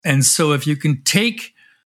And so if you can take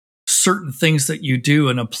certain things that you do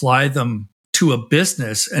and apply them to a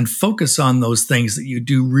business and focus on those things that you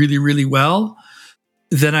do really, really well,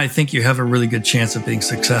 then I think you have a really good chance of being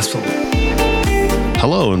successful.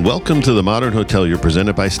 Hello, and welcome to The Modern Hotelier,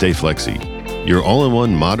 presented by StayFlexi, your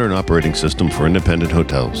all-in-one modern operating system for independent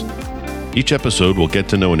hotels. Each episode will get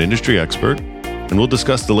to know an industry expert, and we'll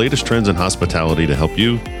discuss the latest trends in hospitality to help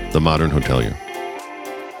you, the modern hotelier.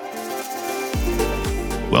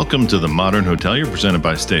 Welcome to The Modern Hotelier, presented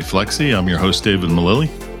by StayFlexi. I'm your host, David Malilly.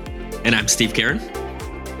 And I'm Steve Karen.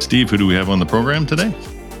 Steve, who do we have on the program today?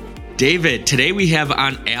 David, today we have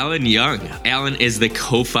on Alan Young. Alan is the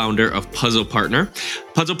co-founder of Puzzle Partner.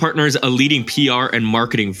 Puzzle Partner is a leading PR and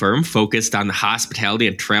marketing firm focused on the hospitality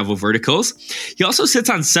and travel verticals. He also sits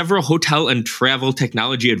on several hotel and travel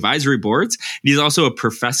technology advisory boards. He's also a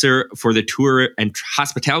professor for the tour and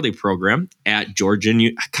hospitality program at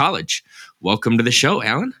Georgian College. Welcome to the show,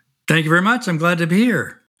 Alan. Thank you very much. I'm glad to be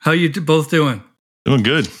here. How are you both doing? Doing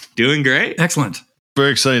good. Doing great. Excellent. Very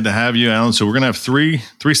excited to have you, Alan. So we're going to have three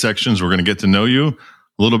sections. We're going to get to know you a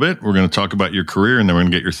little bit. We're going to talk about your career, and then we're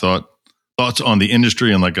going to get your thoughts on the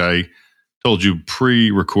industry. And like I told you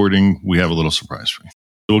pre-recording, we have a little surprise for you. So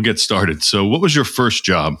we'll get started. So what was your first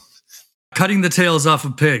job? Cutting the tails off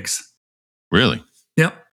of pigs. Really?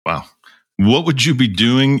 Yep. Wow. What would you be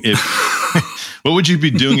doing if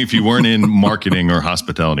you weren't in marketing or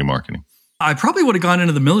hospitality marketing? I probably would have gone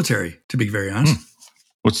into the military, to be very honest.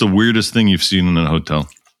 What's the weirdest thing you've seen in a hotel?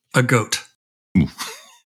 A goat.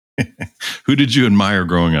 Who did you admire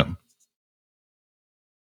growing up?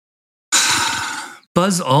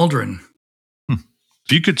 Buzz Aldrin.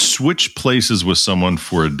 If you could switch places with someone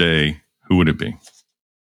for a day, who would it be?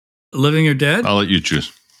 Living or dead? I'll let you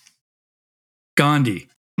choose. Gandhi.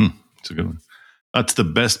 That's a good one. That's the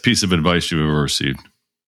best piece of advice you've ever received.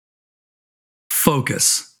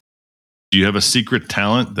 Focus. Do you have a secret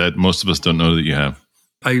talent that most of us don't know that you have?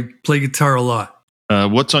 I play guitar a lot.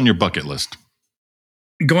 What's on your bucket list?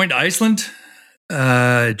 Going to Iceland,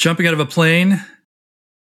 jumping out of a plane,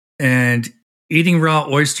 and eating raw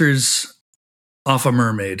oysters off a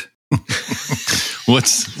mermaid. What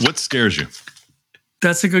scares you?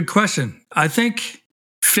 That's a good question. I think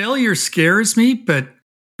failure scares me, but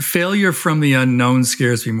failure from the unknown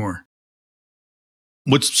scares me more.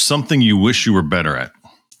 What's something you wish you were better at?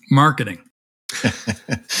 Marketing.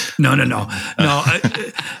 No.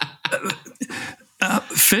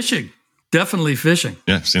 Fishing. Definitely fishing.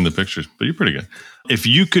 Yeah, I've seen the pictures, but you're pretty good. If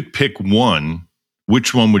you could pick one,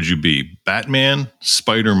 which one would you be? Batman,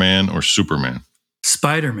 Spider-Man, or Superman?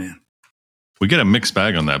 Spider-Man. We get a mixed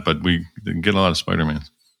bag on that, but we get a lot of Spider-Mans.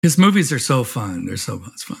 His movies are so fun. They're so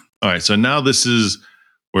much fun. All right, so now this is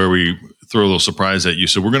where we throw a little surprise at you.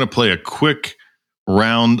 So we're going to play a quick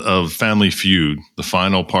round of Family Feud, the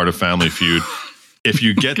final part of Family Feud. If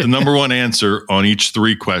you get the number one answer on each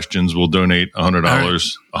three questions, we'll donate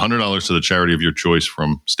 $100, $100 to the charity of your choice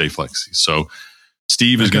from StayFlexi. So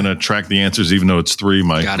Steve is going to track the answers, even though it's three.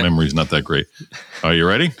 My memory's not that great. Are you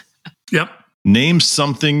ready? Yep. Name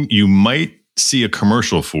something you might see a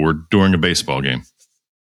commercial for during a baseball game.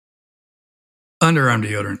 Underarm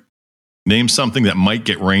deodorant. Name something that might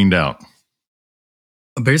get rained out.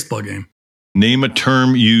 A baseball game. Name a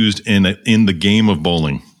term used in the game of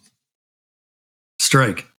bowling.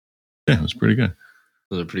 Strike. Yeah, that's pretty good.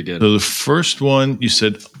 Those are pretty good. So the first one, you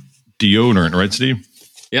said deodorant, right, Steve?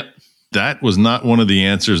 Yep. That was not one of the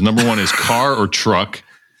answers. Number one is car or truck.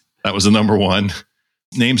 That was the number one.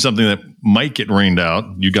 Name something that might get rained out.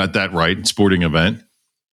 You got that right. Sporting event.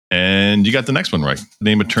 And you got the next one right.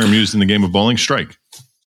 Name a term used in the game of bowling. Strike.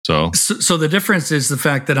 So the difference is the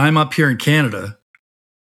fact that I'm up here in Canada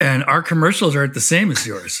and our commercials aren't the same as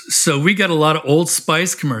yours. So we get a lot of Old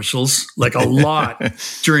Spice commercials, like a lot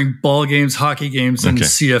during ball games, hockey games, and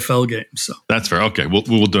CFL games. So that's fair. Okay,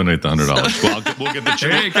 we'll donate the $100. We'll get the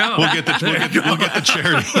charity. There you go. We'll get the charity.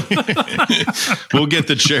 We'll get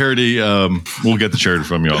the charity. We'll get the charity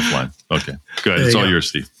from you offline. Okay, good. It's all yours,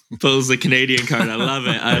 Steve. Pulls the Canadian card. I love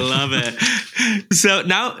it. I love it. So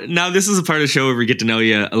now this is a part of the show where we get to know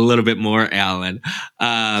you a little bit more, Alan.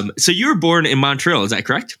 So you were born in Montreal, is that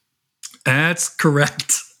correct? That's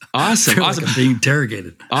correct. Awesome. Like I'm being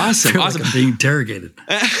interrogated. Awesome. Like I'm being interrogated.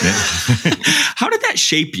 How did that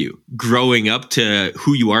shape you growing up to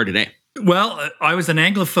who you are today? Well, I was an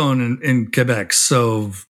Anglophone in Quebec,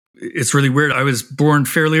 so it's really weird. I was born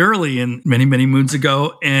fairly early and many, many moons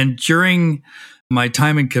ago. And during my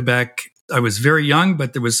time in Quebec, I was very young,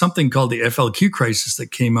 but there was something called the FLQ crisis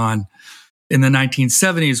that came on in the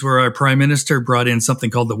 1970s, where our prime minister brought in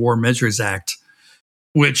something called the War Measures Act,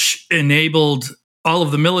 which enabled all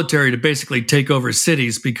of the military to basically take over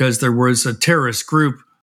cities because there was a terrorist group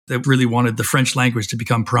that really wanted the French language to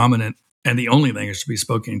become prominent and the only language to be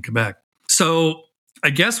spoken in Quebec. So I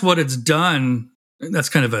guess what it's done, that's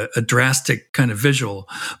kind of a drastic kind of visual,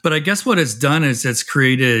 but I guess what it's done is it's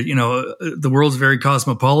created, the world's very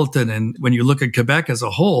cosmopolitan. And when you look at Quebec as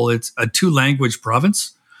a whole, it's a 2-language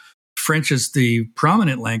province. French is the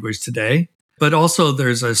prominent language today, but also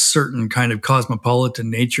there's a certain kind of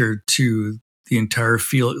cosmopolitan nature to the entire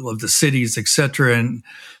feel of the cities, et cetera. And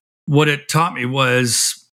what it taught me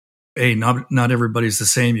was, hey, not everybody's the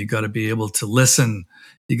same. You got to be able to listen.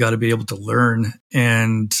 You got to be able to learn.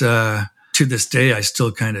 And to this day, I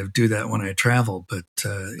still kind of do that when I travel. But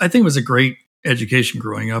I think it was a great education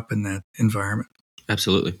growing up in that environment.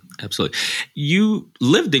 Absolutely. Absolutely. You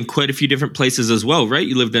lived in quite a few different places as well, right?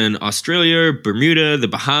 You lived in Australia, Bermuda, the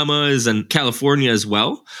Bahamas, and California as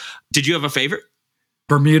well. Did you have a favorite?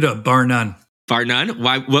 Bermuda, bar none. Bar none?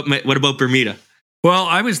 Why? What about Bermuda? Well,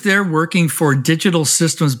 I was there working for Digital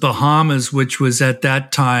Systems Bahamas, which was at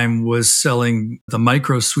that time was selling the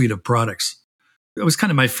Micro suite of products. It was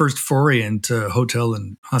kind of my first foray into hotel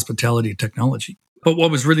and hospitality technology. But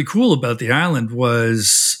what was really cool about the island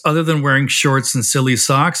was, other than wearing shorts and silly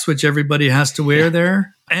socks, which everybody has to wear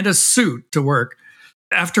there, and a suit to work,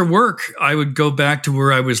 after work, I would go back to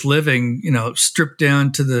where I was living, strip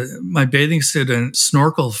down to my bathing suit and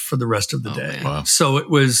snorkel for the rest of the day. Wow. So it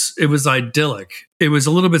was idyllic. It was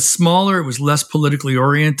a little bit smaller. It was less politically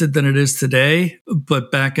oriented than it is today.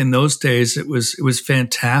 But back in those days, it was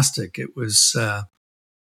fantastic. It was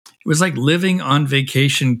like living on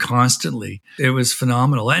vacation constantly. It was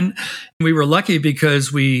phenomenal. And we were lucky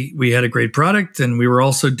because we had a great product and we were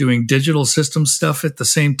also doing digital system stuff at the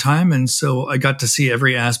same time. And so I got to see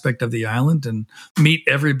every aspect of the island and meet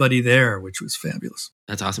everybody there, which was fabulous.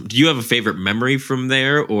 That's awesome. Do you have a favorite memory from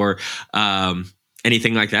there or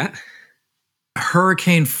anything like that?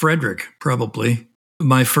 Hurricane Frederick, probably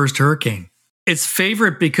my first hurricane. It's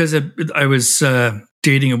favorite because I was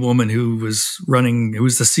dating a woman who was the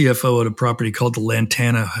CFO at a property called the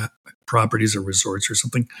Lantana Properties or Resorts or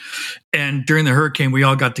something. And during the hurricane, we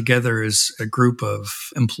all got together as a group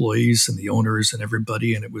of employees and the owners and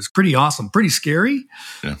everybody. And it was pretty awesome, pretty scary,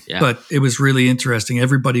 but it was really interesting.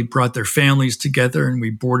 Everybody brought their families together and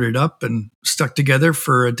we boarded up and stuck together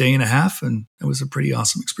for a day and a half. And it was a pretty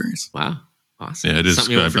awesome experience. Wow. Awesome. Yeah, it is.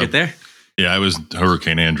 Something you won't forget there. Yeah, I was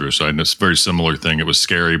Hurricane Andrew, so I had this very similar thing. It was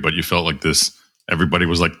scary, but you felt like this. Everybody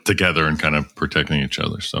was like together and kind of protecting each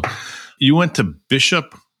other. So you went to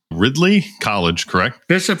Bishop Ridley College, correct?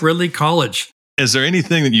 Bishop Ridley College. Is there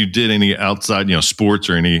anything that you did, any outside, sports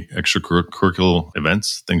or any extracurricular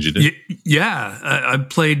events, things you did? Yeah, I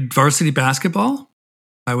played varsity basketball.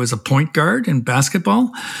 I was a point guard in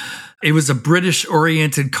basketball. It was a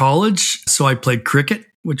British-oriented college, so I played cricket,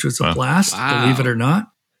 which was a blast, believe it or not.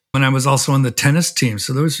 And I was also on the tennis team.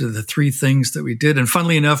 So those are the 3 things that we did. And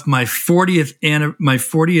funnily enough, my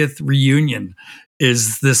 40th reunion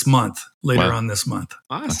is this month, later on this month.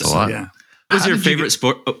 Awesome. So, yeah. What was your favorite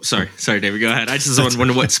sport? Oh, sorry, David, go ahead. I just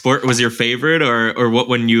wonder what sport was your favorite or what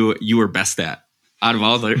one you were best at out of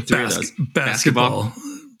all the 3 of those? Basketball.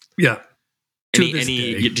 Yeah.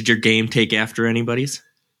 Did your game take after anybody's?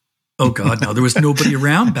 Oh God, no, there was nobody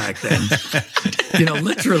around back then.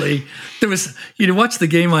 Literally there was, you'd watch the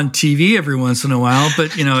game on TV every once in a while,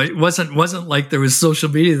 but it wasn't like there was social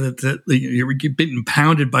media that you were getting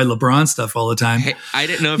pounded by LeBron stuff all the time. Hey, I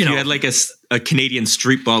didn't know if you had like a Canadian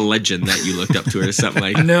street ball legend that you looked up to or something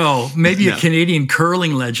like that. No, maybe a Canadian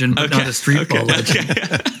curling legend, but not a street ball legend.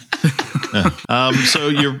 So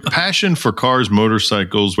your passion for cars,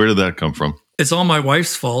 motorcycles, where did that come from? It's all my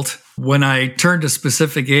wife's fault. When I turned a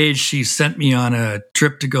specific age, she sent me on a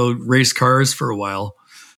trip to go race cars for a while,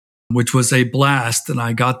 which was a blast. And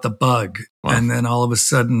I got the bug. Wow. And then all of a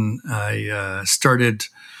sudden I started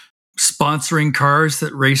sponsoring cars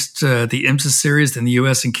that raced the IMSA series in the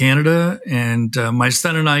US and Canada. And my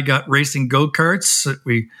son and I got racing go-karts that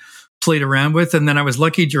we played around with. And then I was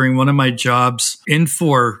lucky during one of my jobs in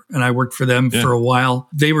Ford, and I worked for them for a while.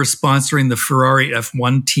 They were sponsoring the Ferrari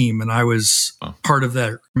F1 team, and I was part of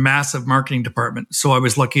that massive marketing department. So I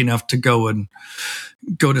was lucky enough to go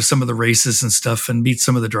to some of the races and stuff and meet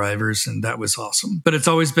some of the drivers, and that was awesome. But it's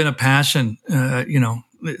always been a passion.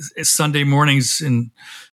 Sunday mornings in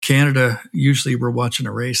Canada, usually we're watching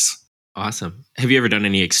a race. Awesome. Have you ever done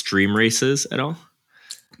any extreme races at all?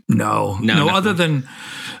 No. Other than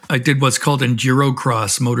I did what's called enduro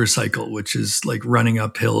cross motorcycle, which is like running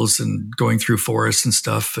up hills and going through forests and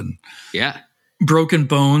stuff, and broken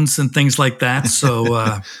bones and things like that.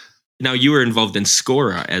 So Now, you were involved in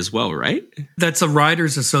SCORA as well, right? That's a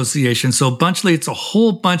riders association. So Bunchly, it's a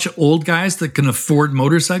whole bunch of old guys that can afford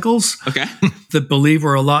motorcycles Okay. that believe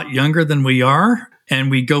we're a lot younger than we are. And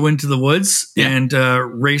we go into the woods and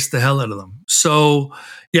race the hell out of them. So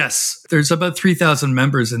yes, there's about 3,000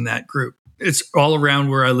 members in that group. It's all around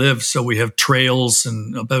where I live. So we have trails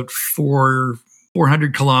and about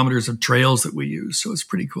 400 kilometers of trails that we use. So it's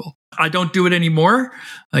pretty cool. I don't do it anymore.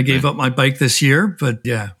 I gave up my bike this year, but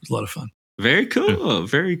yeah, it was a lot of fun. Very cool.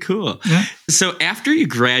 Very cool. Yeah. So after you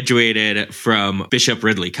graduated from Bishop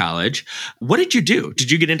Ridley College, what did you do? Did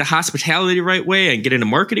you get into hospitality right away and get into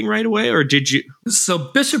marketing right away? Or did you? So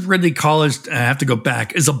Bishop Ridley College, I have to go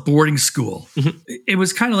back, is a boarding school. Mm-hmm. It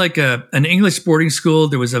was kind of like an English boarding school.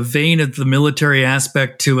 There was a vein of the military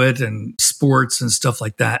aspect to it and sports and stuff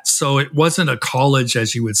like that. So it wasn't a college,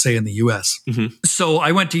 as you would say in the US. Mm-hmm. So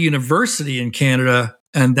I went to university in Canada,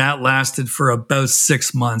 and that lasted for about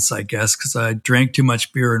 6 months, I guess, because I drank too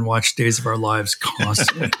much beer and watched Days of Our Lives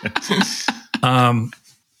constantly.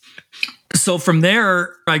 So from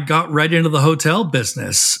there, I got right into the hotel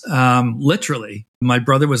business, literally. My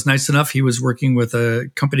brother was nice enough. He was working with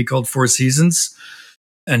a company called Four Seasons,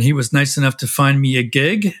 and he was nice enough to find me a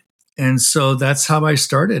gig. And so that's how I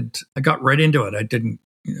started. I got right into it. I didn't,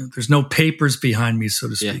 there's no papers behind me, so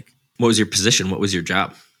to speak. Yeah. What was your position? What was your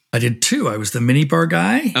job? I did two. I was the minibar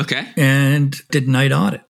guy. Okay. And did night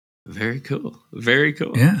audit. Very cool. Very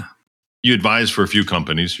cool. Yeah. You advise for a few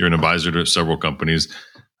companies. You're an advisor to several companies.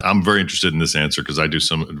 I'm very interested in this answer because I do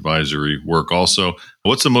some advisory work also.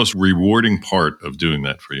 What's the most rewarding part of doing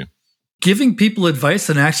that for you? Giving people advice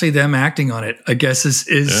and actually them acting on it, I guess,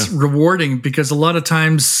 is rewarding, because a lot of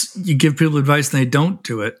times you give people advice and they don't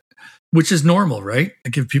do it, which is normal, right? I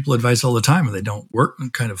give people advice all the time and they don't work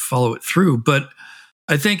and kind of follow it through. But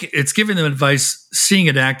I think it's giving them advice, seeing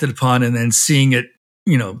it acted upon, and then seeing it,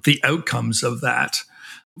 the outcomes of that.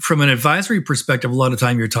 From an advisory perspective, a lot of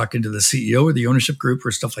time you're talking to the CEO or the ownership group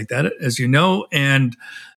or stuff like that, as you know, and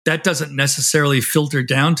that doesn't necessarily filter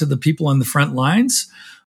down to the people on the front lines.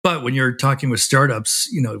 But when you're talking with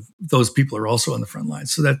startups, those people are also on the front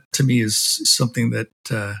lines. So that to me is something that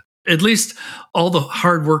at least all the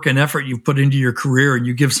hard work and effort you've put into your career, and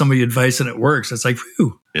you give somebody advice and it works. It's like,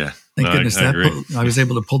 whew. Yeah. Thank goodness I was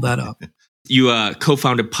able to pull that up. You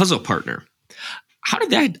co-founded Puzzle Partner. How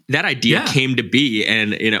did that idea came to be,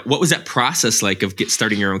 and what was that process like of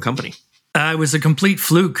starting your own company? It was a complete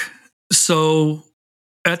fluke. So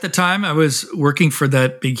at the time, I was working for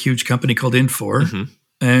that big, huge company called Infor,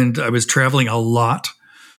 and I was traveling a lot,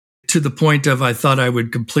 to the point of I thought I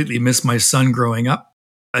would completely miss my son growing up.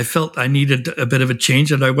 I felt I needed a bit of a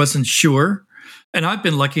change, and I wasn't sure. And I've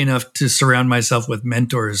been lucky enough to surround myself with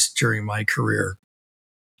mentors during my career.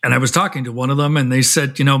 And I was talking to one of them, and they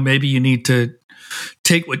said, maybe you need to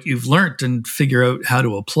take what you've learned and figure out how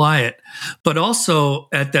to apply it. But also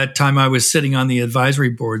at that time, I was sitting on the advisory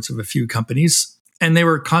boards of a few companies, and they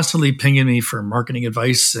were constantly pinging me for marketing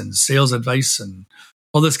advice and sales advice and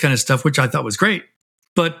all this kind of stuff, which I thought was great.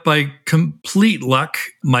 But by complete luck,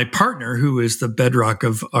 my partner, who is the bedrock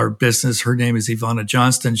of our business, her name is Ivana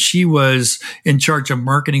Johnston. She was in charge of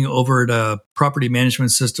marketing over at Property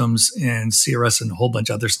Management Systems and CRS and a whole bunch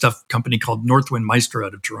of other stuff, company called Northwind Maestro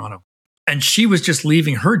out of Toronto. And she was just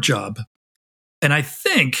leaving her job. And I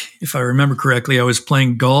think, if I remember correctly, I was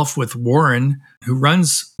playing golf with Warren, who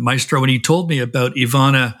runs Maestro, and he told me about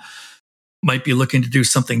Ivana might be looking to do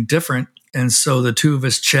something different. And so the two of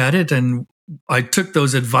us chatted, and I took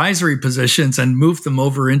those advisory positions and moved them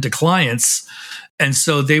over into clients. And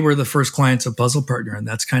so they were the first clients of Puzzle Partner. And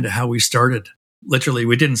that's kind of how we started. Literally,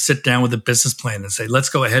 we didn't sit down with a business plan and say, let's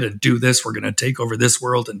go ahead and do this. We're going to take over this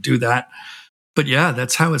world and do that. But yeah,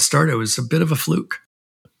 that's how it started. It was a bit of a fluke.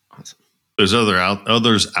 Awesome. There's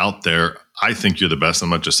others out there. I think you're the best. I'm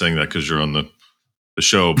not just saying that because you're on the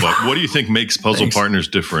show. But what do you think makes Puzzle Partners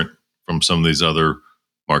different from some of these other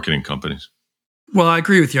marketing companies? Well, I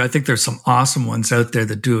agree with you. I think there's some awesome ones out there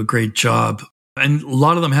that do a great job. And a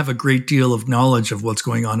lot of them have a great deal of knowledge of what's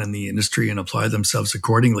going on in the industry and apply themselves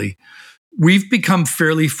accordingly. We've become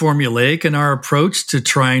fairly formulaic in our approach to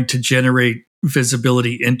trying to generate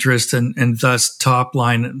visibility, interest, and thus top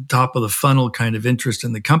line, top of the funnel kind of interest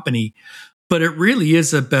in the company. But it really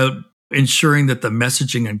is about ensuring that the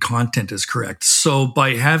messaging and content is correct. So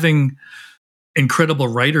by having incredible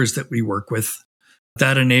writers that we work with,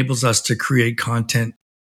 that enables us to create content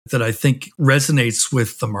that I think resonates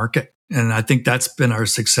with the market. And I think that's been our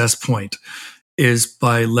success point, is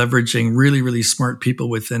by leveraging really, really smart people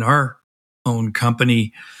within our own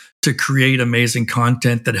company to create amazing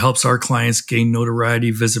content that helps our clients gain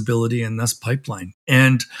notoriety, visibility, and thus pipeline.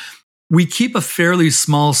 And We keep a fairly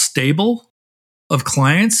small stable of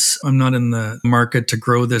clients. I'm not in the market to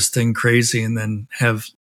grow this thing crazy and then have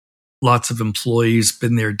lots of employees,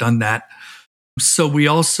 been there, done that. So we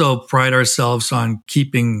also pride ourselves on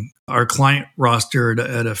keeping our client roster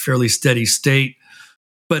at a fairly steady state.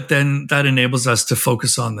 But then that enables us to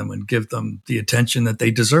focus on them and give them the attention that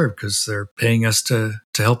they deserve because they're paying us to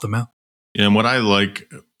help them out. Yeah, and what I like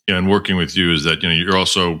in working with you is that you're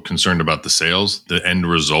also concerned about the sales, the end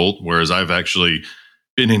result, whereas I've actually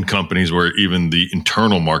been in companies where even the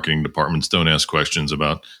internal marketing departments don't ask questions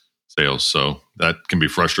about sales. So that can be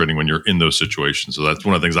frustrating when you're in those situations. So that's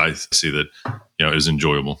one of the things I see that is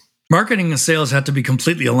enjoyable. Marketing and sales have to be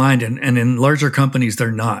completely aligned, and in larger companies,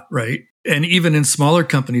 they're not, right? And even in smaller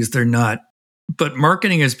companies, they're not. But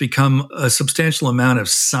marketing has become a substantial amount of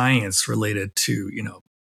science related to,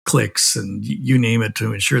 clicks and you name it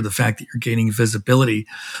to ensure the fact that you're gaining visibility.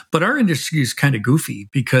 But our industry is kind of goofy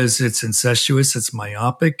because it's incestuous, it's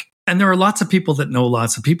myopic. And there are lots of people that know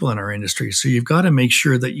lots of people in our industry. So you've got to make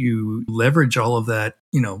sure that you leverage all of that,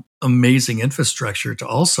 amazing infrastructure to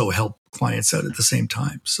also help clients out at the same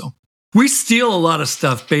time. So we steal a lot of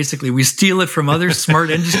stuff, basically. We steal it from other smart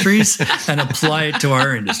industries and apply it to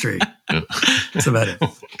our industry. That's about it.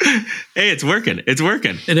 Hey, it's working. It's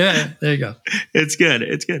working. Yeah, there you go. It's good.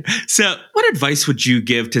 It's good. So what advice would you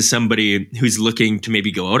give to somebody who's looking to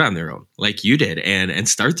maybe go out on their own, like you did, and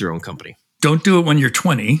start their own company? Don't do it when you're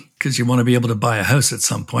 20 because you want to be able to buy a house at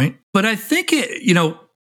some point. But I think,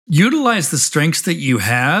 utilize the strengths that you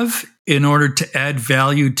have in order to add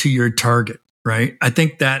value to your target. Right? I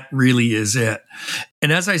think that really is it.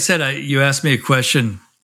 And as I said, you asked me a question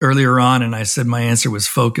earlier on, and I said my answer was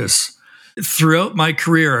focus. Throughout my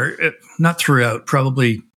career, not throughout,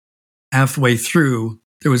 probably halfway through,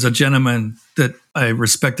 there was a gentleman that I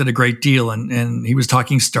respected a great deal, and he was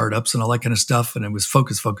talking startups and all that kind of stuff, and it was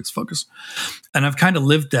focus, focus, focus. And I've kind of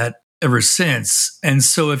lived that ever since. And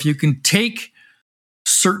so if you can take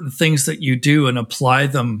certain things that you do and apply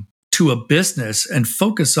them to a business and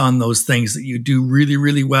focus on those things that you do really,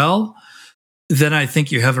 really well, then I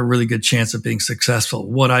think you have a really good chance of being successful.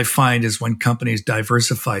 What I find is when companies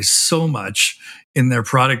diversify so much in their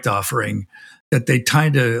product offering that they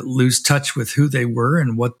kind of lose touch with who they were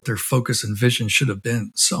and what their focus and vision should have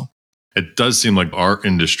been. So it does seem like our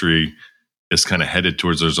industry is kind of headed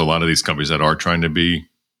towards, there's a lot of these companies that are trying to be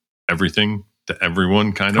everything to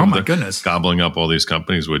everyone, kind of. Oh my goodness. Gobbling up all these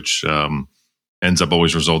companies, which ends up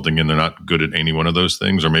always resulting in they're not good at any one of those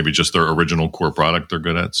things, or maybe just their original core product they're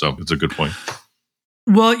good at. So it's a good point.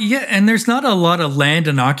 Well, yeah, and there's not a lot of land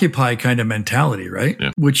and occupy kind of mentality, right?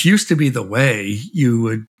 Yeah. Which used to be the way. You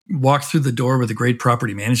would walk through the door with a great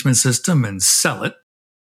property management system and sell it,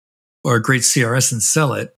 or a great CRS and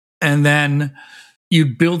sell it. And then you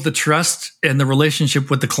build the trust and the relationship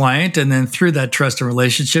with the client. And then through that trust and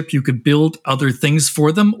relationship, you could build other things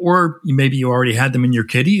for them, or maybe you already had them in your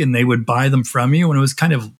kitty and they would buy them from you. And it was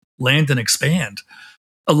kind of land and expand.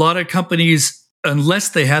 A lot of companies, unless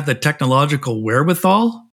they have the technological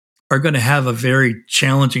wherewithal, are going to have a very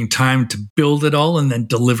challenging time to build it all and then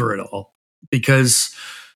deliver it all, because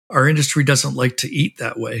our industry doesn't like to eat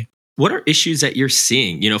that way. What are issues that you're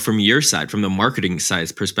seeing, from your side, from the marketing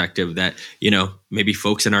side's perspective, that, maybe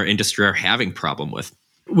folks in our industry are having problem with?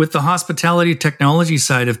 With the hospitality technology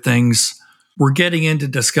side of things, we're getting into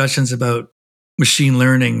discussions about machine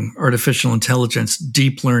learning, artificial intelligence,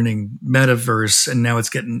 deep learning, metaverse, and now it's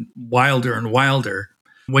getting wilder and wilder.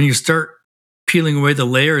 When you start peeling away the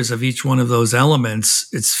layers of each one of those elements,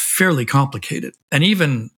 it's fairly complicated. And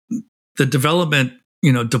even the development,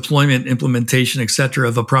 deployment, implementation, et cetera,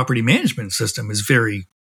 of a property management system is very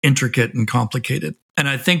intricate and complicated. And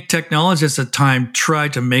I think technologists at times try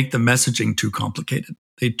to make the messaging too complicated.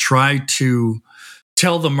 They try to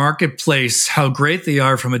tell the marketplace how great they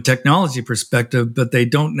are from a technology perspective, but they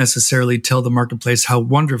don't necessarily tell the marketplace how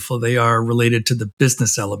wonderful they are related to the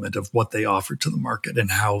business element of what they offer to the market and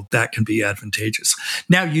how that can be advantageous.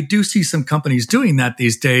 Now, you do see some companies doing that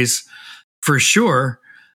these days, for sure,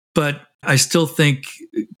 but I still think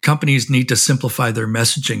companies need to simplify their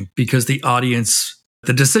messaging because the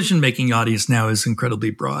decision-making audience now is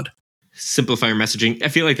incredibly broad. Simplify your messaging. I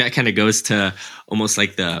feel like that kind of goes to almost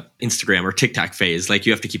like the Instagram or TikTok phase. Like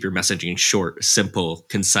you have to keep your messaging short, simple,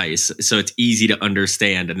 concise, so it's easy to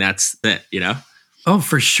understand. And that's it, Oh,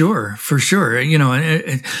 for sure. For sure.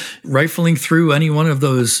 Rifling through any one of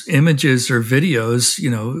those images or videos,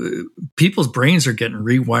 people's brains are getting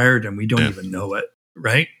rewired and we don't even know it.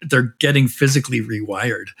 Right? They're getting physically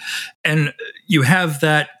rewired. And you have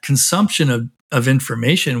that consumption of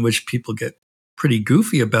information, which people get pretty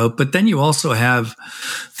goofy about. But then you also have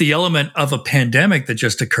the element of a pandemic that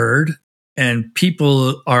just occurred, and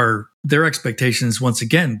people their expectations, once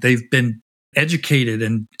again, they've been educated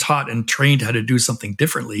and taught and trained how to do something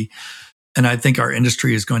differently. And I think our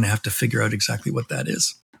industry is going to have to figure out exactly what that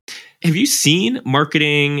is. Have you seen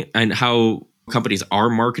marketing and how companies are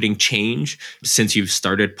marketing change since you've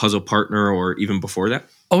started Puzzle Partner or even before that?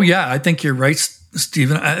 Oh, yeah. I think you're right,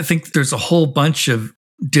 Stephen. I think there's a whole bunch of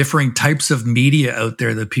differing types of media out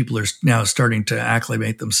there that people are now starting to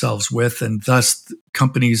acclimate themselves with. And thus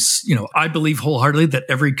companies, I believe wholeheartedly that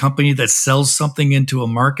every company that sells something into a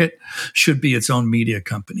market should be its own media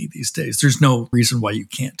company these days. There's no reason why you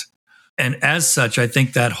can't. And as such, I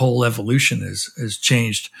think that whole evolution has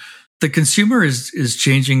changed. The consumer is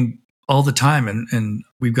changing all the time, and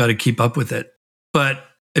we've got to keep up with it. But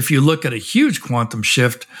if you look at a huge quantum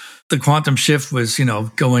shift, the quantum shift was,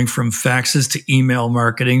 going from faxes to email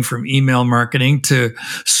marketing, from email marketing to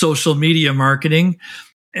social media marketing.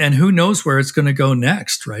 And who knows where it's going to go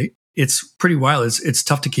next, right? It's pretty wild. It's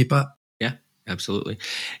tough to keep up. Yeah, absolutely.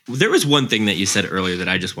 There was one thing that you said earlier that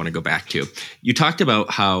I just want to go back to. You talked about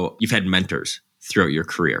how you've had mentors throughout your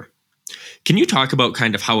career. Can you talk about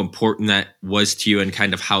kind of how important that was to you and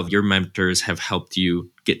kind of how your mentors have helped you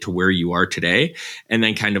get to where you are today? And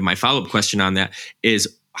then kind of my follow-up question on that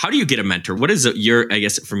is, how do you get a mentor? What is I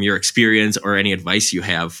guess, from your experience or any advice you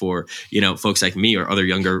have for, folks like me or other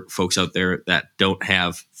younger folks out there that don't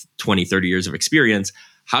have 20, 30 years of experience?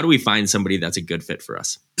 How do we find somebody that's a good fit for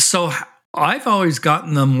us? So I've always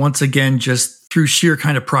gotten them, once again, just through sheer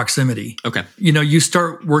kind of proximity. Okay. You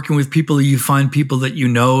start working with people, you find people that you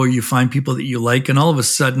know, or you find people that you like, and all of a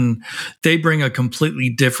sudden they bring a completely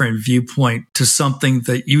different viewpoint to something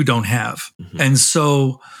that you don't have. Mm-hmm. And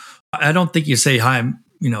so I don't think you say, hi,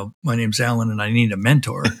 my name's Alan and I need a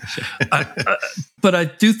mentor. But I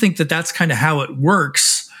do think that that's kind of how it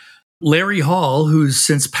works. Larry Hall, who's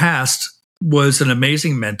since passed, was an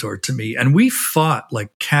amazing mentor to me. And we fought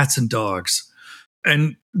like cats and dogs.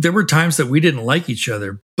 And there were times that we didn't like each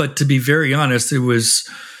other. But to be very honest,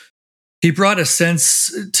 he brought a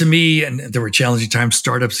sense to me, and there were challenging times,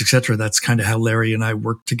 startups, et cetera. That's kind of how Larry and I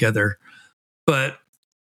worked together. But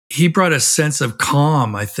he brought a sense of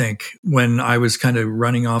calm, I think, when I was kind of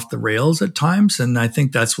running off the rails at times. And I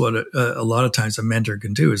think that's what a lot of times a mentor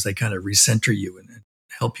can do, is they kind of recenter you and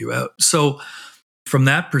help you out. So from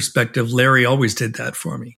that perspective, Larry always did that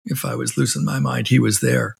for me. If I was losing my mind, he was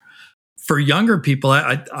there. For younger people,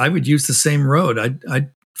 I would use the same road.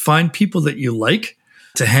 I'd find people that you like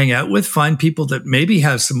to hang out with, find people that maybe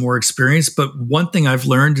have some more experience. But one thing I've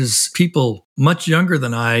learned is people much younger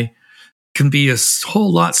than I can be a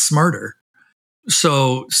whole lot smarter.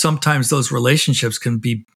 So sometimes those relationships can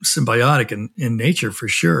be symbiotic in nature, for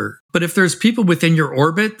sure. But if there's people within your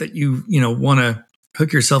orbit that you want to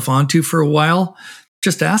hook yourself onto for a while,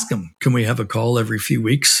 just ask them, can we have a call every few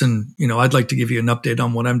weeks? And, I'd like to give you an update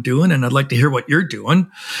on what I'm doing, and I'd like to hear what you're doing.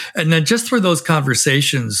 And then just through those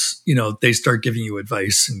conversations, they start giving you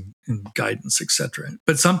advice and guidance, et cetera.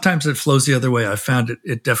 But sometimes it flows the other way. I found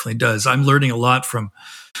it definitely does. I'm learning a lot from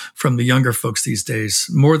the younger folks these days,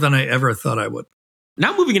 more than I ever thought I would.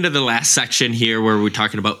 Now moving into the last section here, where we're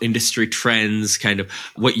talking about industry trends, kind of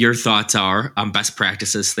what your thoughts are on best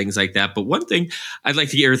practices, things like that. But one thing I'd like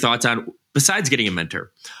to get your thoughts on, besides getting a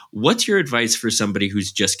mentor, what's your advice for somebody who's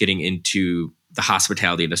just getting into the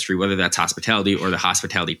hospitality industry, whether that's hospitality or the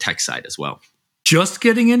hospitality tech side as well? Just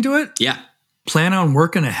getting into it? Yeah. Plan on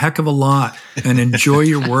working a heck of a lot and enjoy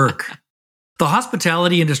your work. The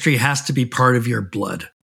hospitality industry has to be part of your blood.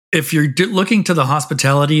 If you're looking to the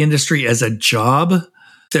hospitality industry as a job,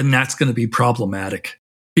 then that's going to be problematic,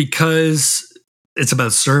 because it's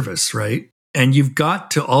about service, right? And you've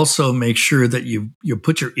got to also make sure that you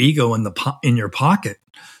put your ego in your pocket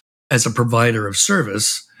as a provider of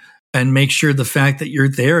service, and make sure the fact that you're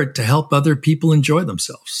there to help other people enjoy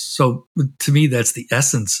themselves. So to me, that's the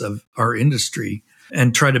essence of our industry.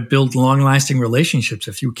 And try to build long-lasting relationships,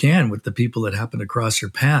 if you can, with the people that happen to cross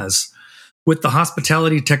your paths. With the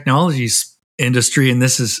hospitality technologies industry, and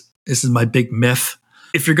this is my big myth,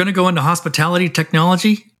 if you're going to go into hospitality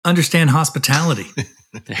technology, understand hospitality.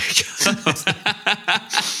 There you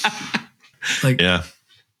go. Yeah.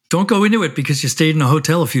 Don't go into it because you stayed in a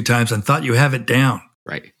hotel a few times and thought you have it down.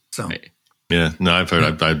 Right. So, right. Yeah. No, I've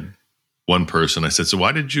heard. I one person. I said, so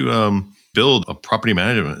why did you build a property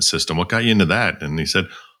management system? What got you into that? And he said,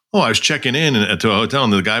 I was checking in to a hotel,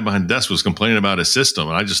 and the guy behind the desk was complaining about his system,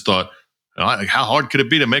 and I just thought, how hard could it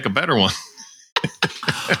be to make a better one?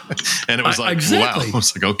 And it was like, exactly. Wow. I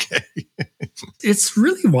was like, okay. It's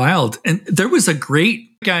really wild. And there was a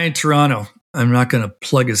great guy in Toronto. I'm not going to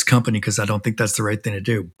plug his company because I don't think that's the right thing to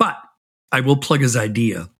do. But I will plug his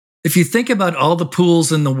idea. If you think about all the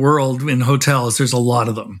pools in the world in hotels, there's a lot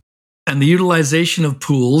of them. And the utilization of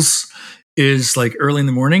pools is like early in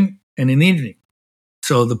the morning and in the evening.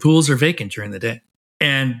 So the pools are vacant during the day.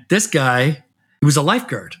 And this guy, he was a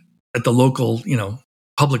lifeguard at the local,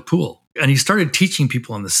 public pool. And he started teaching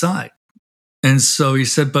people on the side. And so he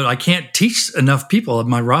said, but I can't teach enough people.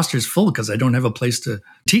 My roster is full because I don't have a place to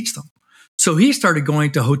teach them. So he started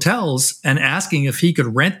going to hotels and asking if he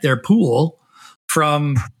could rent their pool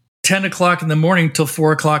from 10 o'clock in the morning till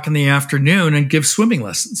 4 o'clock in the afternoon and give swimming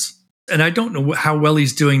lessons. And I don't know how well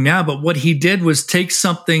he's doing now, but what he did was take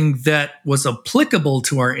something that was applicable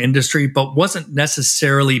to our industry, but wasn't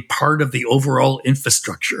necessarily part of the overall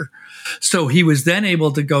infrastructure. So he was then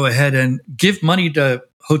able to go ahead and give money to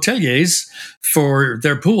hoteliers for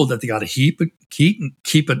their pool that they got to keep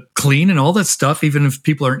it clean and all that stuff, even if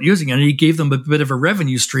people aren't using it. And he gave them a bit of a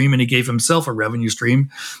revenue stream, and he gave himself a revenue stream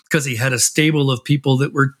because he had a stable of people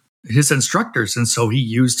that were his instructors. And so he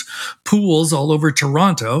used pools all over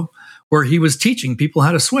Toronto where he was teaching people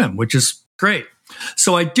how to swim, which is great.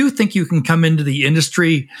 So I do think you can come into the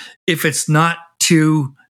industry if it's not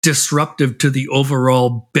too disruptive to the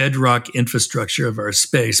overall bedrock infrastructure of our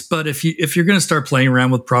space. But if you're going to start playing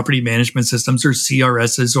around with property management systems or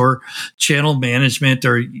CRSs or channel management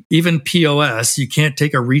or even POS, you can't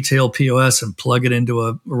take a retail POS and plug it into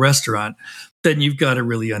a restaurant. Then you've got to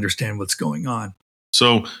really understand what's going on.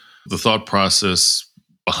 So the thought process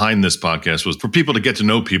behind this podcast was for people to get to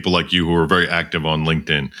know people like you who are very active on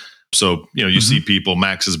LinkedIn. So, you see people,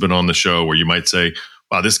 Max has been on the show where you might say,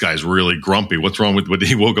 wow, this guy's really grumpy. What's wrong with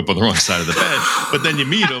he woke up on the wrong side of the bed? But then you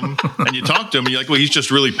meet him and you talk to him and you're like, well, he's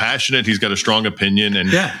just really passionate. He's got a strong opinion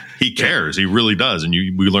and he cares. He really does. And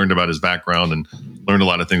we learned about his background and learned a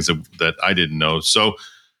lot of things that I didn't know. So,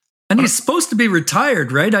 and he's supposed to be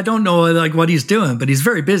retired, right? I don't know what he's doing, but he's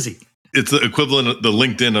very busy. It's the equivalent of the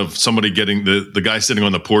LinkedIn of somebody getting the guy sitting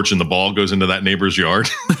on the porch and the ball goes into that neighbor's yard.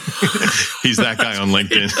 He's that guy on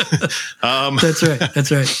LinkedIn.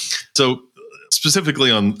 That's right. So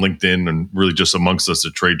specifically on LinkedIn and really just amongst us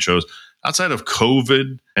at trade shows, outside of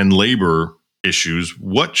COVID and labor issues,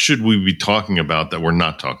 what should we be talking about that we're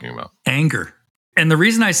not talking about? Anger. And the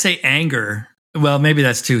reason I say anger, well, maybe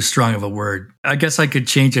that's too strong of a word. I guess I could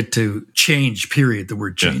change it to change, period, the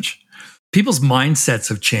word change. Yeah. People's mindsets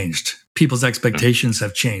have changed. People's expectations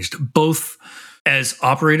have changed, both as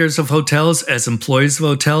operators of hotels, as employees of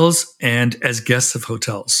hotels, and as guests of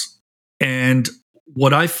hotels. And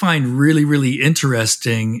what I find really, really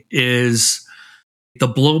interesting is the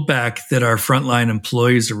blowback that our frontline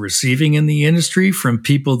employees are receiving in the industry from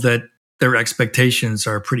people that their expectations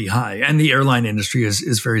are pretty high. And the airline industry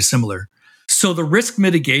is very similar. So the risk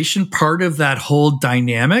mitigation part of that whole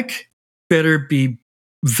dynamic better be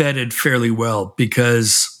vetted fairly well,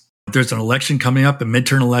 because there's an election coming up, a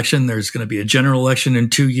midterm election. There's going to be a general election in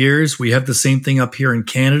 2 years. We have the same thing up here in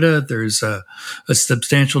Canada. There's a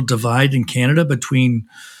substantial divide in Canada between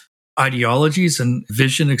ideologies and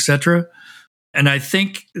vision, etc. And I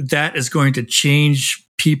think that is going to change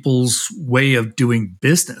people's way of doing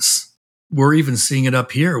business. We're even seeing it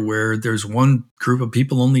up here where there's one group of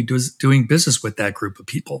people only doing business with that group of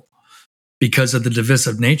people because of the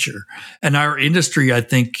divisive nature. And our industry, I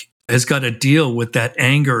think, has got to deal with that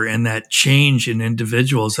anger and that change in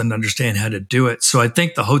individuals and understand how to do it. So I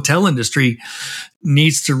think the hotel industry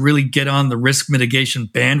needs to really get on the risk mitigation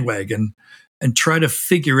bandwagon and try to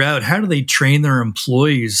figure out how do they train their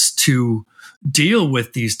employees to deal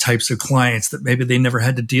with these types of clients that maybe they never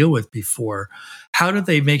had to deal with before. How do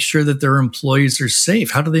they make sure that their employees are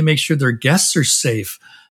safe? How do they make sure their guests are safe?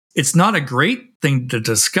 It's not a great thing to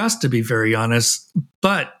discuss, to be very honest,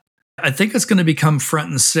 but I think it's going to become front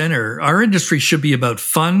and center. Our industry should be about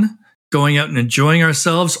fun, going out and enjoying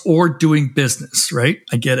ourselves, or doing business, right?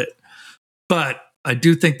 I get it. But I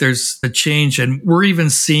do think there's a change, and we're even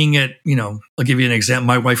seeing it, I'll give you an example.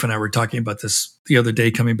 My wife and I were talking about this the other day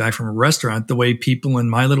coming back from a restaurant, the way people in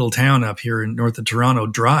my little town up here in north of Toronto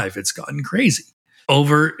drive. It's gotten crazy.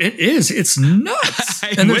 It's nuts.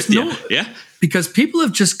 I'm with you. Yeah. Because people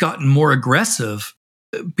have just gotten more aggressive.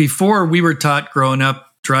 Before, we were taught growing up,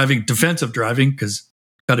 defensive driving, because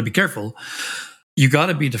got to be careful. You got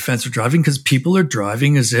to be defensive driving because people are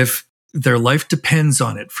driving as if their life depends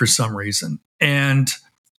on it for some reason. And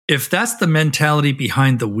if that's the mentality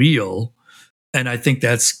behind the wheel, and I think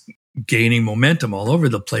that's gaining momentum all over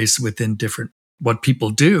the place within different what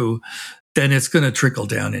people do, then it's going to trickle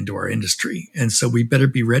down into our industry. And so we better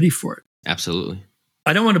be ready for it. Absolutely.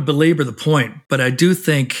 I don't want to belabor the point, but I do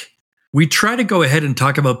think We try to go ahead and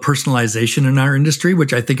talk about personalization in our industry,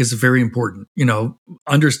 which I think is very important.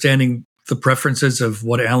 Understanding the preferences of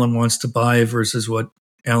what Alan wants to buy versus what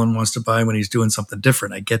Alan wants to buy when he's doing something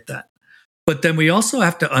different. I get that. But then we also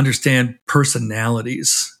have to understand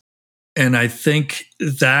personalities. And I think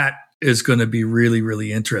that is going to be really,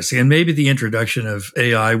 really interesting. And maybe the introduction of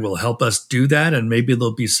AI will help us do that. And maybe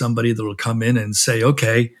there'll be somebody that will come in and say,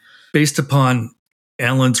 okay, based upon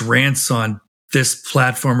Alan's rants on this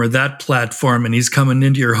platform or that platform, and he's coming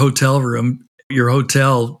into your hotel room, your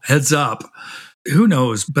hotel, heads up. Who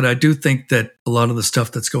knows? But I do think that a lot of the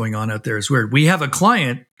stuff that's going on out there is weird. We have a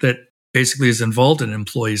client that basically is involved in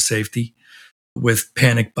employee safety with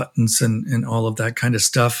panic buttons and all of that kind of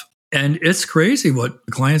stuff. And it's crazy what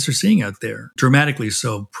clients are seeing out there, dramatically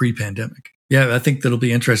so pre-pandemic. Yeah, I think that'll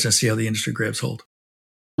be interesting to see how the industry grabs hold.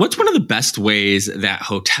 What's one of the best ways that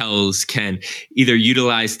hotels can either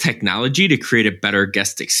utilize technology to create a better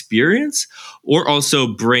guest experience or also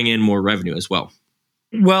bring in more revenue as well?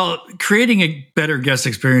 Well, creating a better guest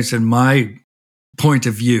experience, in my point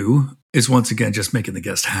of view, is once again just making the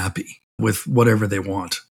guest happy with whatever they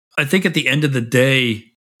want. I think at the end of the day,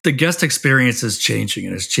 the guest experience is changing,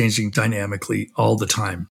 and it's changing dynamically all the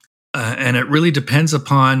time. And it really depends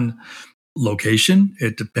upon location.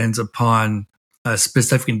 It depends upon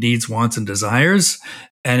specific needs, wants, and desires.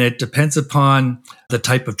 And it depends upon the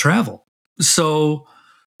type of travel. So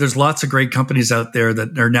there's lots of great companies out there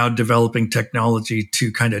that are now developing technology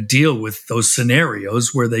to kind of deal with those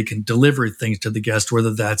scenarios where they can deliver things to the guest,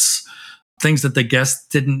 whether that's things that the guest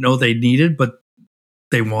didn't know they needed, but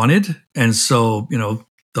they wanted. And so,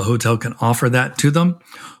 the hotel can offer that to them.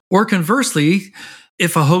 Or conversely,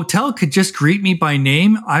 if a hotel could just greet me by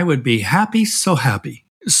name, I would be happy, so happy.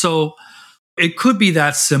 So it could be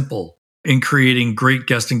that simple in creating great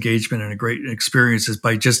guest engagement and great experiences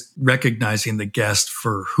by just recognizing the guest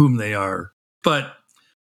for whom they are. But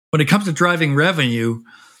when it comes to driving revenue,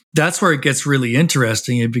 that's where it gets really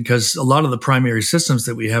interesting, because a lot of the primary systems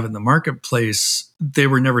that we have in the marketplace, they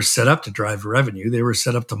were never set up to drive revenue. They were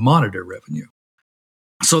set up to monitor revenue.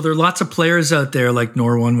 So there are lots of players out there like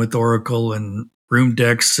Nor1 with Oracle and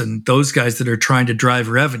RoomDex and those guys that are trying to drive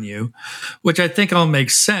revenue, which I think all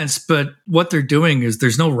makes sense. But what they're doing is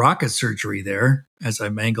there's no rocket surgery there, as I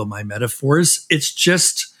mangle my metaphors. It's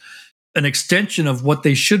just an extension of what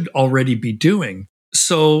they should already be doing.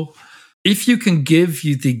 So if you can give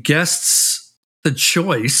the guests the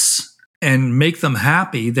choice and make them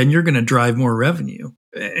happy, then you're going to drive more revenue.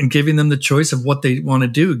 And giving them the choice of what they want to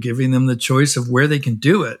do, giving them the choice of where they can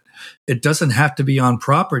do it. It doesn't have to be on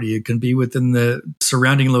property. It can be within the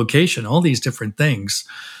surrounding location, all these different things.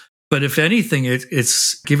 But if anything,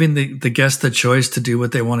 it's giving the guest the choice to do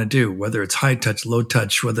what they want to do, whether it's high touch, low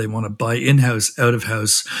touch, whether they want to buy in-house, out of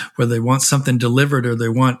house, whether they want something delivered or they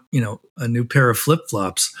want, a new pair of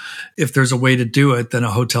flip-flops. If there's a way to do it, then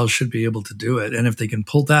a hotel should be able to do it. And if they can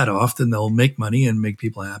pull that off, then they'll make money and make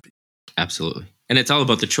people happy. Absolutely. And it's all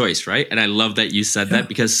about the choice, right? And I love that you said that,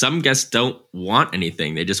 because some guests don't want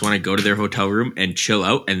anything. They just want to go to their hotel room and chill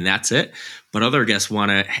out, and that's it. But other guests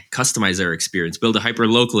want to customize their experience, build a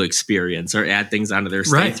hyper-local experience, or add things onto their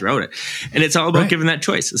stay throughout it. And it's all about giving that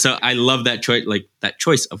choice. So I love that choice, like that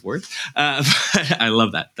choice of words. I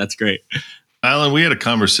love that. That's great. Alan, we had a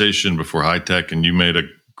conversation before High Tech, and you made a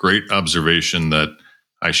great observation that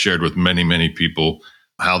I shared with many, many people,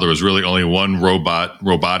 how there was really only one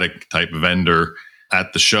robotic type vendor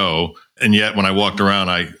at the show. And yet when I walked around,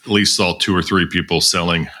 I at least saw 2 or 3 people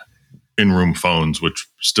selling in-room phones, which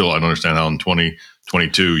still I don't understand how in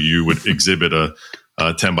 2022 you would exhibit a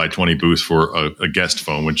 10 by 20 booth for a guest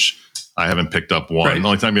phone, which I haven't picked up one. The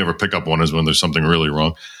only time you ever pick up one is when there's something really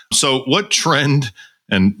wrong. So what trend,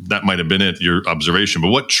 and that might have been it, your observation, but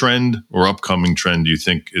what trend or upcoming trend do you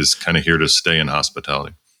think is kind of here to stay in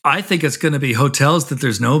hospitality? I think it's going to be hotels that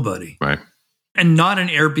there's nobody. Right. And not an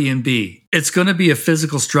Airbnb. It's going to be a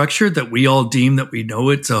physical structure that we all deem that we know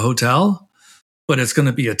it's a hotel, but it's going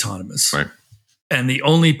to be autonomous. Right. And the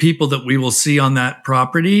only people that we will see on that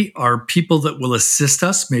property are people that will assist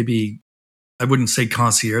us. Maybe, I wouldn't say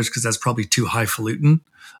concierge because that's probably too highfalutin.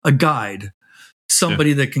 A guide,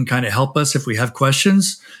 somebody that can kind of help us if we have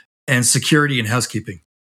questions, and security and housekeeping,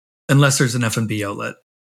 unless there's an F&B outlet.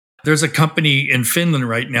 There's a company in Finland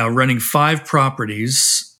right now running 5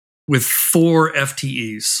 properties with 4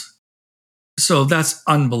 FTEs. So that's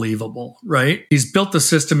unbelievable, right? He's built the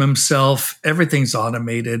system himself. Everything's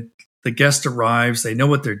automated. The guest arrives. They know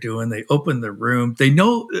what they're doing. They open the room.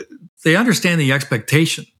 They understand the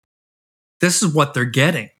expectation. This is what they're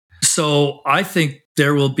getting. So I think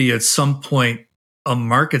there will be at some point a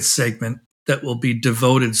market segment that will be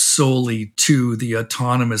devoted solely to the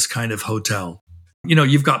autonomous kind of hotel.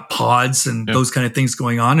 You've got pods and those kind of things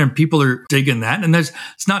going on, and people are digging that. And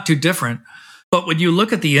it's not too different. But when you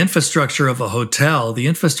look at the infrastructure of a hotel, the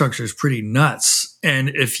infrastructure is pretty nuts. And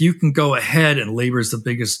if you can go ahead, and labor is the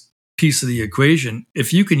biggest piece of the equation,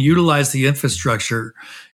 if you can utilize the infrastructure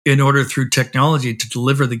in order through technology to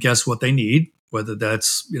deliver the guests what they need, whether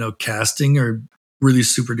that's, casting or really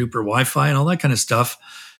super duper Wi-Fi and all that kind of stuff,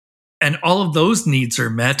 and all of those needs are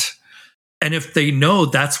met. And if they know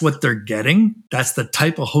that's what they're getting, that's the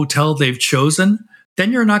type of hotel they've chosen,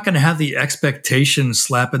 then you're not going to have the expectation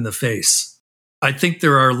slap in the face. I think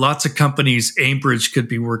there are lots of companies, Aimbridge could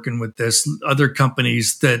be working with this, other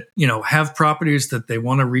companies that, have properties that they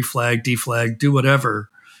want to reflag, deflag, do whatever,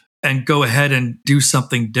 and go ahead and do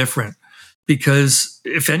something different. Because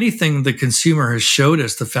if anything, the consumer has showed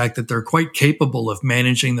us the fact that they're quite capable of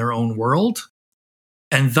managing their own world.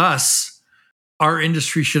 And thus, our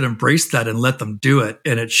industry should embrace that and let them do it.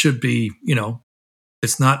 And it should be,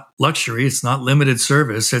 it's not luxury, it's not limited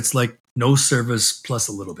service. It's like no service plus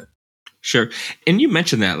a little bit. Sure. And you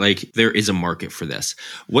mentioned that there is a market for this.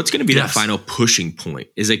 What's going to be that final pushing point?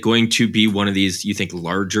 Is it going to be one of these, you think,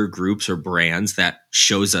 larger groups or brands that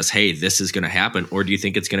shows us, hey, this is going to happen? Or do you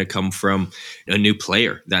think it's going to come from a new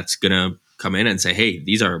player that's going to come in and say, hey,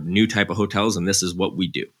 these are new type of hotels and this is what we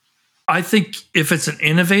do? I think if it's an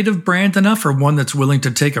innovative brand enough or one that's willing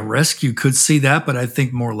to take a risk, you could see that. But I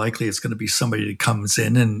think more likely it's going to be somebody that comes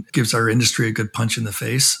in and gives our industry a good punch in the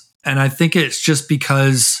face. And I think it's just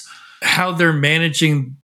because how they're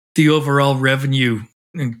managing the overall revenue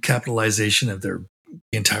and capitalization of their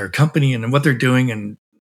entire company and what they're doing and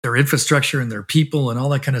their infrastructure and their people and all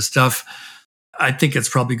that kind of stuff. I think it's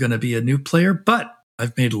probably going to be a new player, but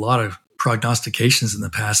I've made a lot of prognostications in the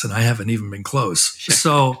past and I haven't even been close.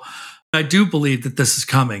 So I do believe that this is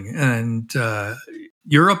coming, and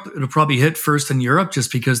Europe, it'll probably hit first in Europe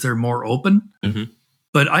just because they're more open. Mm-hmm.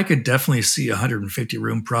 But I could definitely see a 150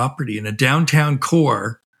 room property in a downtown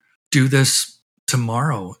core do this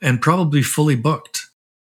tomorrow and probably fully booked.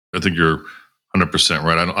 I think you're 100%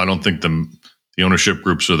 right. I don't think the ownership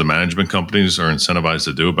groups or the management companies are incentivized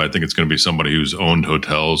to do it, but I think it's going to be somebody who's owned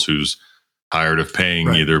hotels, who's tired of paying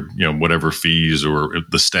either whatever fees or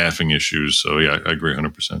the staffing issues. So yeah, I agree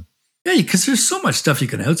 100%. Yeah, because there's so much stuff you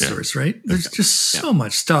can outsource, right? There's just so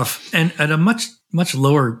much stuff, and at a much, much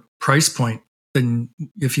lower price point than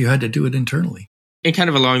if you had to do it internally. And kind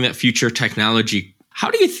of allowing that future technology, how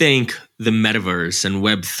do you think the metaverse and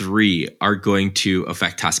Web3 are going to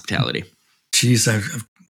affect hospitality? Geez, I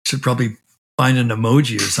should probably find an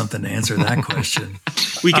emoji or something to answer that question.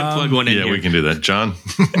 We can plug one in here. Yeah, we can do that. John?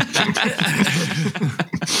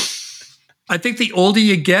 I think the older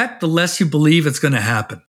you get, the less you believe it's going to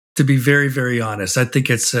happen. To be very, very honest, I think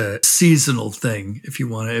it's a seasonal thing,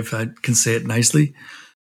 if I can say it nicely.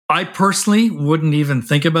 I personally wouldn't even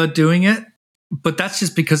think about doing it, but that's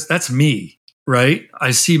just because that's me, right?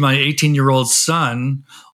 I see my 18-year-old son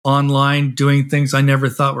online doing things I never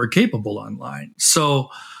thought were capable online. So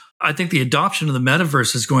I think the adoption of the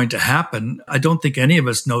metaverse is going to happen. I don't think any of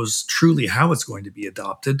us knows truly how it's going to be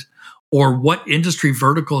adopted or what industry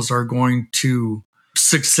verticals are going to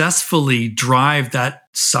successfully drive that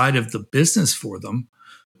side of the business for them.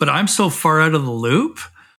 But I'm so far out of the loop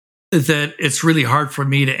that it's really hard for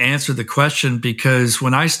me to answer the question, because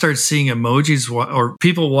when I start seeing emojis or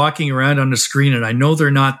people walking around on the screen and I know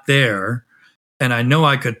they're not there, and I know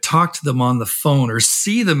I could talk to them on the phone or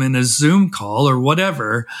see them in a Zoom call or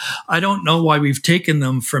whatever, I don't know why we've taken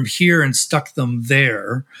them from here and stuck them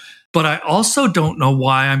there. But I also don't know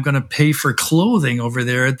why I'm going to pay for clothing over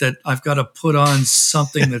there that I've got to put on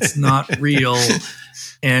something that's not real.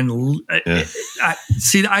 And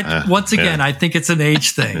once again, I think it's an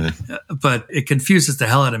age thing, but it confuses the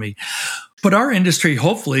hell out of me. But our industry,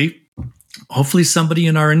 hopefully somebody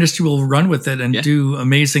in our industry will run with it and do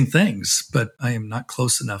amazing things. But I am not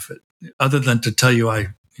close enough other than to tell you, I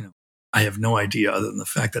have no idea other than the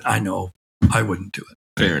fact that I know I wouldn't do it.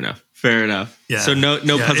 Fair enough. Yeah. So no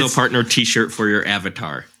Puzzle Partner t-shirt for your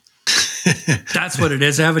avatar. That's what it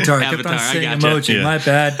is. Avatar. I kept on saying emoji. Yeah. My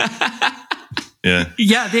bad.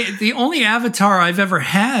 Yeah. The only avatar I've ever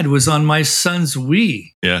had was on my son's Wii.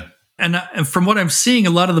 Yeah. And from what I'm seeing,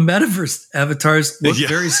 a lot of the metaverse avatars look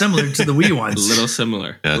very similar to the Wii ones. A little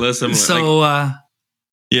similar. So,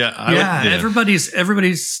 everybody's.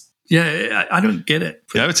 I don't get it.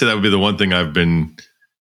 Yeah, I would say that would be the one thing I've been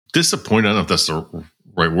disappointed. I don't know if that's the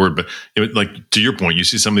right word, but like to your point, you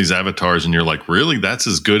see some of these avatars and you're like, really? That's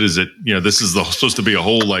as good as it? This is supposed to be a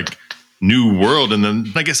whole like new world. And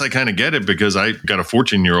then I guess I kind of get it because I got a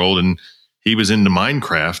 14-year-old and he was into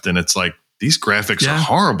Minecraft, and it's like, these graphics are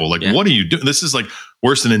horrible. Like, what are you doing? This is like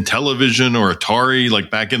worse than Intellivision or Atari,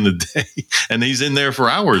 like back in the day. And he's in there for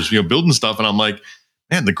hours, building stuff. And I'm like,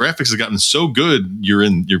 man, the graphics have gotten so good.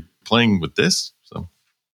 You're playing with this. So,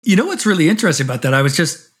 what's really interesting about that? I was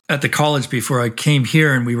just at the college before I came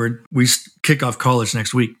here, and we kick off college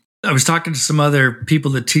next week. I was talking to some other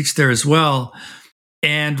people that teach there as well.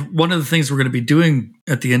 And one of the things we're going to be doing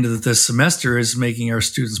at the end of this semester is making our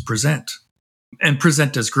students present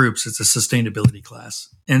as groups. It's a sustainability class.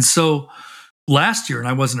 And so last year, and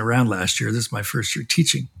I wasn't around last year, this is my first year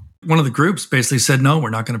teaching, one of the groups basically said, no, we're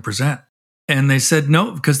not going to present. And they said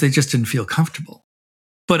no, because they just didn't feel comfortable.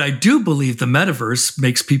 But I do believe the metaverse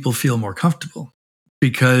makes people feel more comfortable,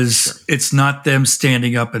 because it's not them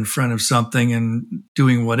standing up in front of something and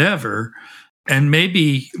doing whatever. And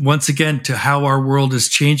maybe, once again, to how our world is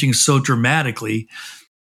changing so dramatically,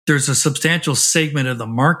 there's a substantial segment of the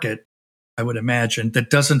market, I would imagine, that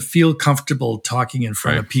doesn't feel comfortable talking in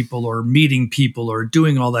front of people or meeting people or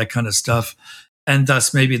doing all that kind of stuff. And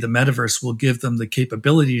thus, maybe the metaverse will give them the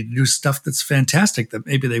capability to do stuff that's fantastic that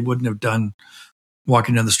maybe they wouldn't have done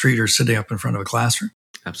walking down the street or sitting up in front of a classroom.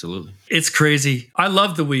 Absolutely. It's crazy. I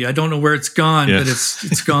love the Wii. I don't know where it's gone, but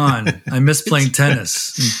it's gone. I miss playing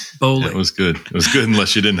tennis and bowling. It was good. It was good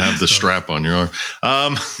unless you didn't have the strap on your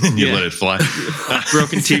arm. And you let it fly.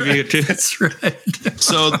 Broken TV too. That's right.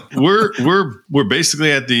 So we're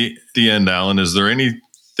basically at the end, Alan. Is there anything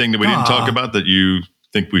that we didn't talk about that you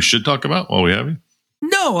think we should talk about while we have you?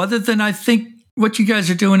 No, other than I think what you guys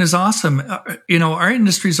are doing is awesome. Our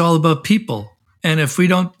industry is all about people. And if we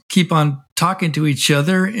don't keep on talking to each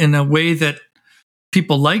other in a way that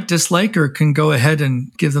people like, dislike, or can go ahead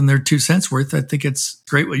and give them their 2 cents worth, I think it's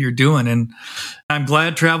great what you're doing. And I'm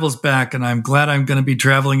glad travel's back, and I'm glad I'm going to be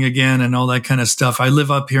traveling again and all that kind of stuff. I live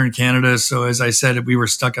up here in Canada. So as I said, we were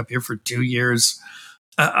stuck up here for 2 years.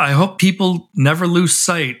 I hope people never lose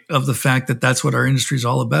sight of the fact that that's what our industry is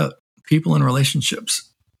all about. People and relationships.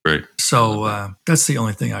 Great. So that's the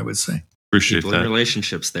only thing I would say. Appreciate people that. and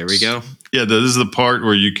relationships. There we go. Yeah, this is the part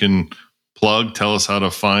where you can tell us how to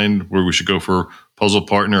find where we should go for Puzzle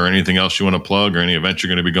Partner, or anything else you want to plug, or any events you're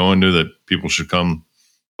going to be going to that people should come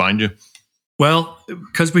find you. Well,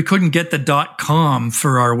 because we couldn't get the .com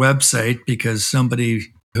for our website because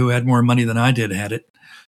somebody who had more money than I did had it.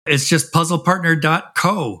 It's just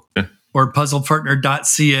puzzlepartner.co. Okay. Or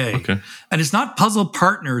puzzlepartner.ca. Okay. And it's not Puzzle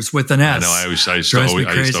Partners with an S. I know. I used to always do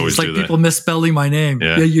that. It's like people misspelling my name.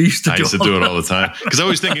 Yeah, you used to do it all the time. Because I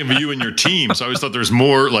was thinking of you and your team. So I always thought there's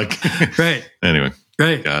more like. Right. Anyway.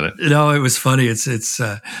 Right. Got it. No, it was funny. It's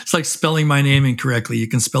like spelling my name incorrectly. You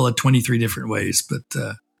can spell it 23 different ways. But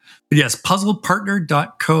yes,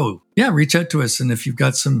 puzzlepartner.co. Yeah, reach out to us. And if you've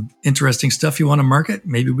got some interesting stuff you want to market,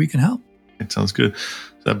 maybe we can help. It sounds good.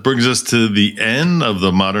 That brings us to the end of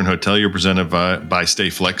the Modern Hotelier presented by Stay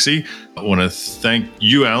Flexi. I want to thank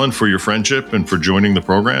you, Alan, for your friendship and for joining the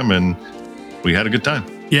program. And we had a good time.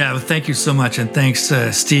 Yeah, well, thank you so much. And thanks,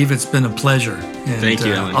 Steve. It's been a pleasure. And, thank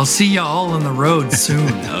you, Alan. I'll see you all on the road soon.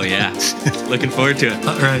 Oh, yeah. Looking forward to it.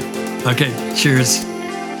 All right. Okay. Cheers.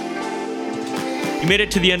 You made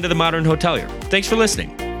it to the end of the Modern Hotelier. Thanks for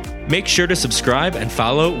listening. Make sure to subscribe and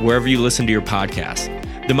follow wherever you listen to your podcast.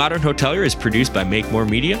 The Modern Hotelier is produced by Make More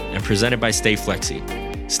Media and presented by Stay Flexi.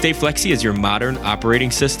 Stay Flexi is your modern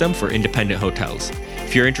operating system for independent hotels.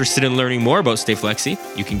 If you're interested in learning more about Stay Flexi,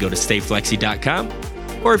 you can go to stayflexi.com.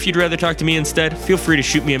 Or if you'd rather talk to me instead, feel free to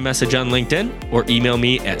shoot me a message on LinkedIn or email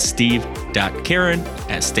me at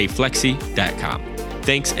steve.karen@stayflexi.com.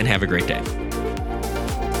 Thanks and have a great day.